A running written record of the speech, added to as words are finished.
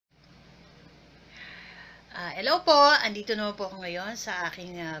Hello po, andito naman po ako ngayon sa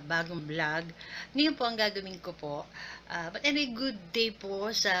aking bagong vlog. Ngayon po ang gagawin ko po. But anyway, good day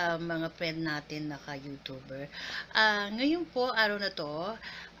po sa mga friend natin na ka-YouTuber. Ngayon po, araw na to,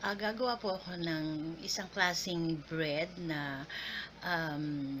 gagawa po ako ng isang klaseng bread na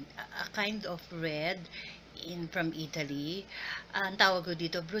a kind of bread from Italy. Ang tawag ko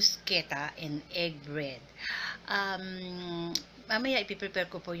dito, bruschetta and egg bread. Mamaya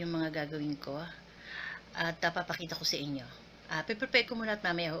ipiprepare ko po yung mga gagawin ko. At papakita ko sa inyo. Prepare ko muna at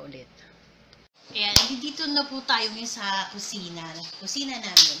mamaya ulit. Ayan, dito na po tayo ngayon sa kusina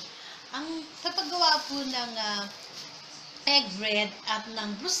namin. Ang kapaggawa po ng egg bread at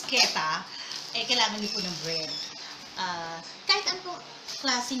ng bruschetta, kailangan niyo po ng bread. Kahit ano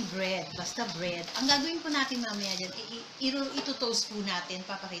klaseng bread, basta bread. Ang gagawin po natin mamaya dyan, ito-toast po natin.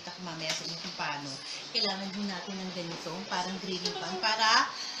 Papakita ko mamaya sa inyo kung paano. Kailangan po natin ng ganito, parang grilling pan, para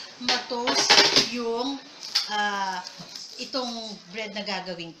ma-toast yung itong bread na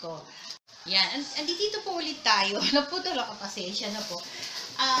gagawin ko. Yan. Andito po ulit tayo. Naputol ako, pasensya na po.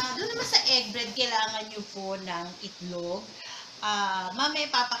 Doon naman sa egg bread, kailangan nyo po ng itlog. Mamaya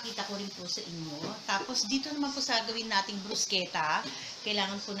papakita ko rin po sa inyo. Tapos dito naman po sa gawin nating bruschetta,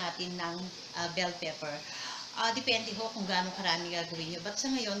 kailangan po natin ng bell pepper. Depende ho kung gaano karami gagawin nyo. But sa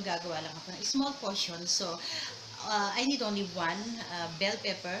ngayon, gagawa lang ako ng small portion. So, I need only one bell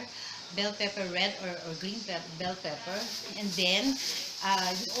pepper red or green bell pepper, and then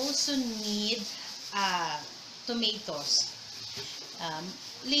you also need tomatoes.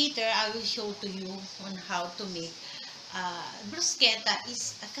 Later I will show to you on how to make bruschetta.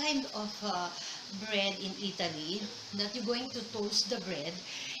 Is a kind of bread in Italy that you're going to toast the bread,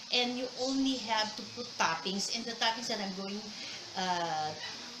 and you only have to put toppings, and the toppings that I'm going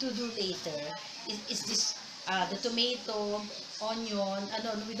to do later is this the tomato, onion,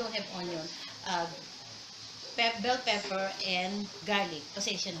 no, we don't have onion, bell pepper, and garlic.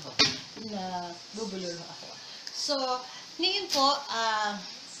 Pasensya na ho, bubulol ako. So, ngayon po,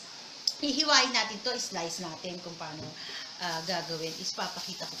 hihiwain natin to, slice natin kung paano gagawin.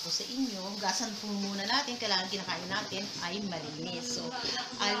 Papakita ko po sa inyo. Hugasan po muna natin, kailangan kinakain natin ay malinis. So,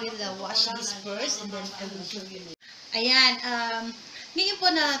 I will wash this first, and then I will show you. Ayan, ngayon po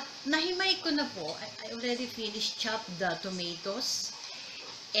nahimay ko na po. I already finished chop the tomatoes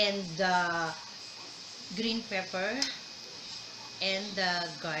and the green pepper and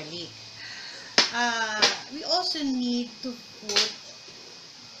the garlic. We also need to put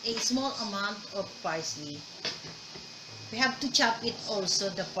a small amount of parsley. We have to chop it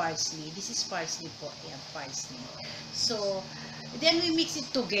also, the parsley. This is parsley po. Ayan, parsley. So, then we mix it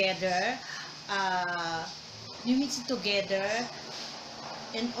together.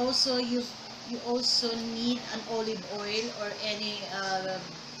 And also you also need an olive oil or any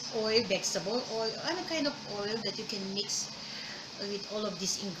oil, vegetable oil, any kind of oil that you can mix with all of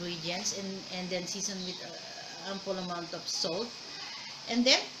these ingredients, and then season with ample amount of salt, and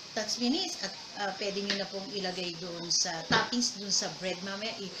then that's finished. At pwede nyo na pong ilagay doon sa toppings doon sa bread.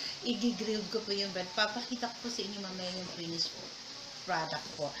 Mamaya i-grill ko po yung bread. Papakita ko po sa inyo mamaya yung finished product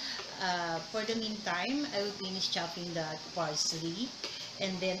po. For the meantime, I will finish chopping the parsley,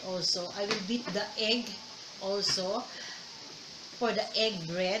 and then also I will beat the egg also for the egg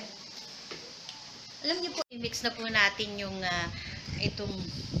bread. Alam niyo po, i-mix na po natin yung itong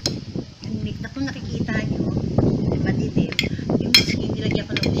mix na kung nakikita niyo, madilim. Yung nilagyan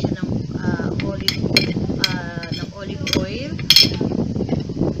ko na po siya ng olive oil,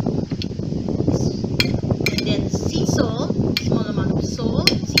 and then sea salt, small amount of salt,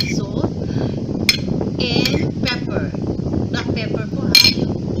 sea salt, and pepper, black pepper po ha,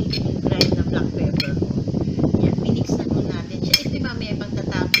 yung grind na black pepper. Yan, minix na po natin siya. Ito mamaya pang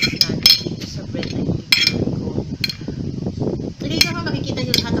tatapos natin dito sa bread na i-grill ko. Dito ko makikita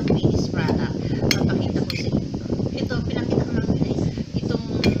nyo lahat ng finished product. Papakita ko sa inyo. Ito, pinakita ko lang itong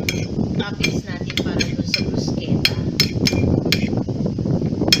toppings natin para doon sa bruschetta.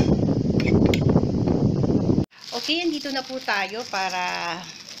 Okay, andito na po tayo para...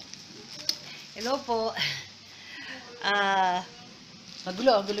 Hello po.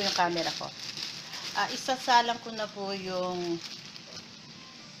 Magulo yung camera ko. Isasalang ko na po yung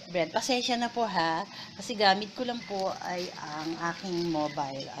bread. Pasensya na po ha, kasi gamit ko lang po ay ang aking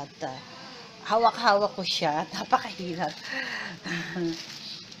mobile at hawak-hawak ko siya. Napakahirap.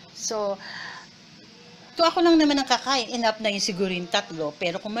 So, Kung ako lang naman ang kakain, enough na yung siguro yung 3.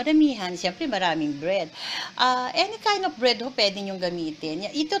 Pero kung maramihan, siyempre maraming bread. Any kind of bread ho, pwede nyo gamitin.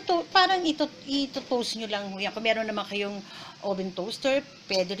 Parang ito-toast nyo lang ho yan. Kung meron naman kayong oven toaster,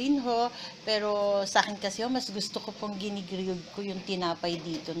 pwede rin ho. Pero sa akin kasi ho, mas gusto ko pong ginigrill ko yung tinapay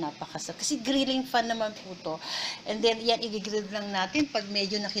dito. Napakasarap. Kasi grilling fan naman po to. And then, yan, i-grill lang natin. Pag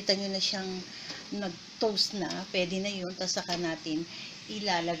medyo nakita nyo na siyang nag-toast na, pwede na yun. Tapos saka natin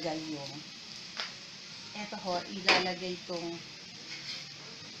ilalagay yung eto ho, ilalagay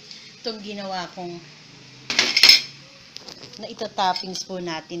itong ginawa kong na ito-toppings po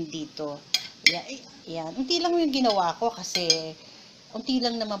natin dito. Yan. Unti lang yung ginawa ko kasi unti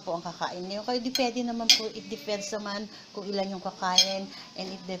lang naman po ang kakain niyo. Kaya depende naman po, it depends naman kung ilan yung kakain and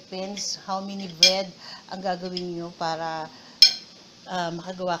it depends how many bread ang gagawin niyo para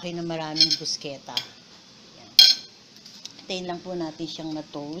makagawa kayo ng maraming bruschetta. Hintayin lang po natin siyang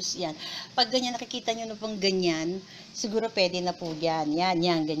na-toast. Yan. Pag ganyan, nakikita nyo na pong ganyan, siguro pwede na po yan. Yan,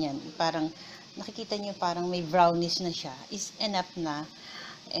 ganyan. Parang, nakikita nyo parang may brownish na siya. Is enough na.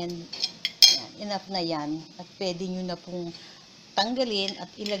 And, yan, enough na yan. At pwede nyo na pong tanggalin at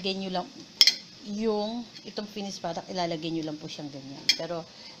ilagay nyo lang itong finished product, ilalagay nyo lang po siyang ganyan. Pero,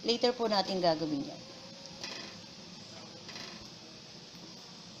 later po natin gagawin yan.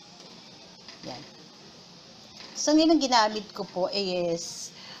 Yan. So, ngayon ang ginamit ko po is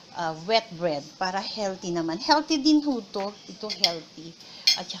wet bread para healthy naman. Healthy din ho to. Ito healthy.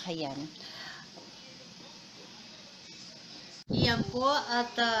 At saka yan. Yan po. At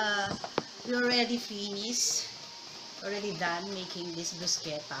we already finished. Already done making this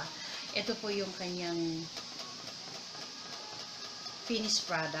bruschetta. Ito po yung kanyang finished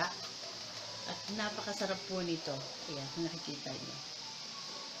product. At napakasarap po nito. Ayan, nakikita niyo.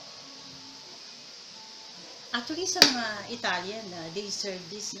 Actually, sa mga Italian, they serve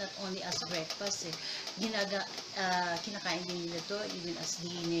this not only as breakfast. Kinakain din nila to even as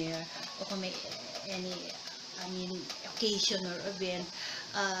dinner o kung may occasion or event,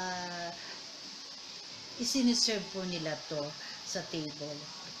 isiniserve po nila to sa table.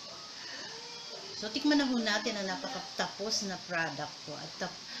 So, tikman na po natin ang napakatapos na product po.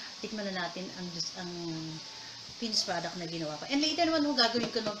 At tikman na natin ang finished product na ginawa ko. And later naman gagawin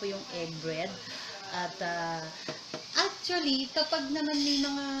ko naman po yung egg bread. At actually, kapag naman may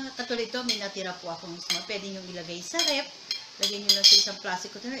mga katulad ito, may natira po akong pwede nyo ilagay sa rep. Lagyan nyo lang sa isang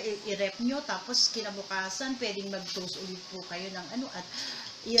plastic container, i-rep nyo, tapos kinabukasan, pwedeng mag-toast ulit po kayo ng at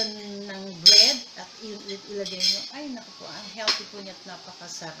yun ng bread, at ilagay nyo. Ay, naku po, ang healthy po niya at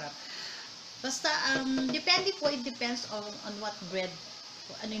napakasarap. Basta, depende po, it depends on what bread,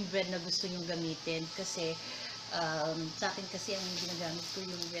 ano yung bread na gusto nyo gamitin. Kasi, sa akin kasi ang ginagamit ko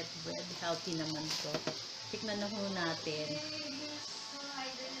yung wet bread, healthy naman to. Tikman na ho natin.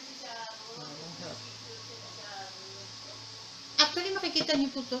 Actually, makikita niyo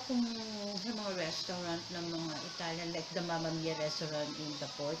po to kung sa mga restaurant ng mga Italian, like the Mamma Mia restaurant in the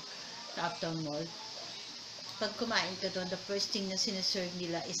port, sa Uptown Mall. Pag kumain ka doon, the first thing na sinaserve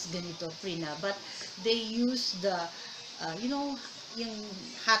nila is ganito, prina. But they use the, yung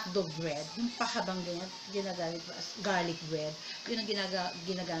hotdog bread, yung pahabang ganyan, ginagamit as garlic bread, yun ang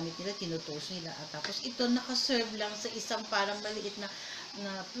ginagamit nila, tinutoast nila. At tapos ito nakaserve lang sa isang parang maliit na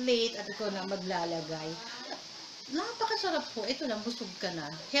plate at ito na maglalagay. Napakasarap po. Ito lang, busog ka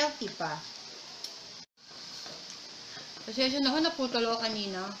na. Healthy pa. Pasensya na ako, naputol ako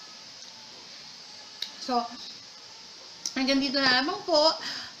kanina. So, hanggang dito na naman po.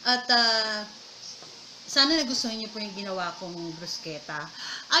 At, sana nagustuhan niyo po yung ginawa kong bruschetta.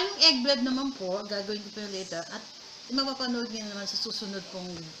 Yung egg bread naman po, gagawin ko po later. At mapapanood niyo naman sa susunod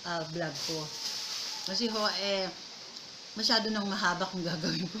pong vlog ko. Kasi masyado nang mahaba kung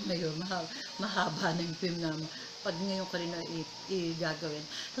gagawin ko ngayon. Mahaba na yung film namin. Pag ngayon ko rin i-gagawin.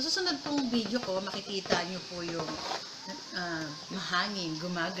 Sa susunod pong video ko, makikita niyo po yung mahangin,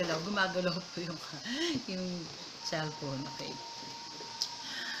 gumagalaw. Gumagalaw po yung cellphone. Okay.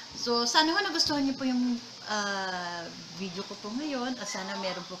 So, sana nagustuhan niyo po yung video ko po ngayon at sana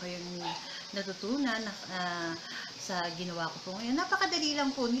meron po kayong natutunan sa ginawa ko po ngayon. Napakadali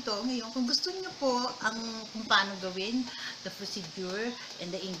lang po nito ngayon. Kung gusto niyo po kung paano gawin, the procedure and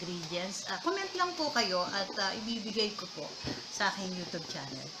the ingredients, comment lang po kayo at ibibigay ko po sa aking YouTube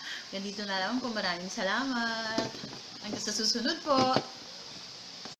channel. Ganito na lang po. Maraming salamat. Hanggang sa susunod po.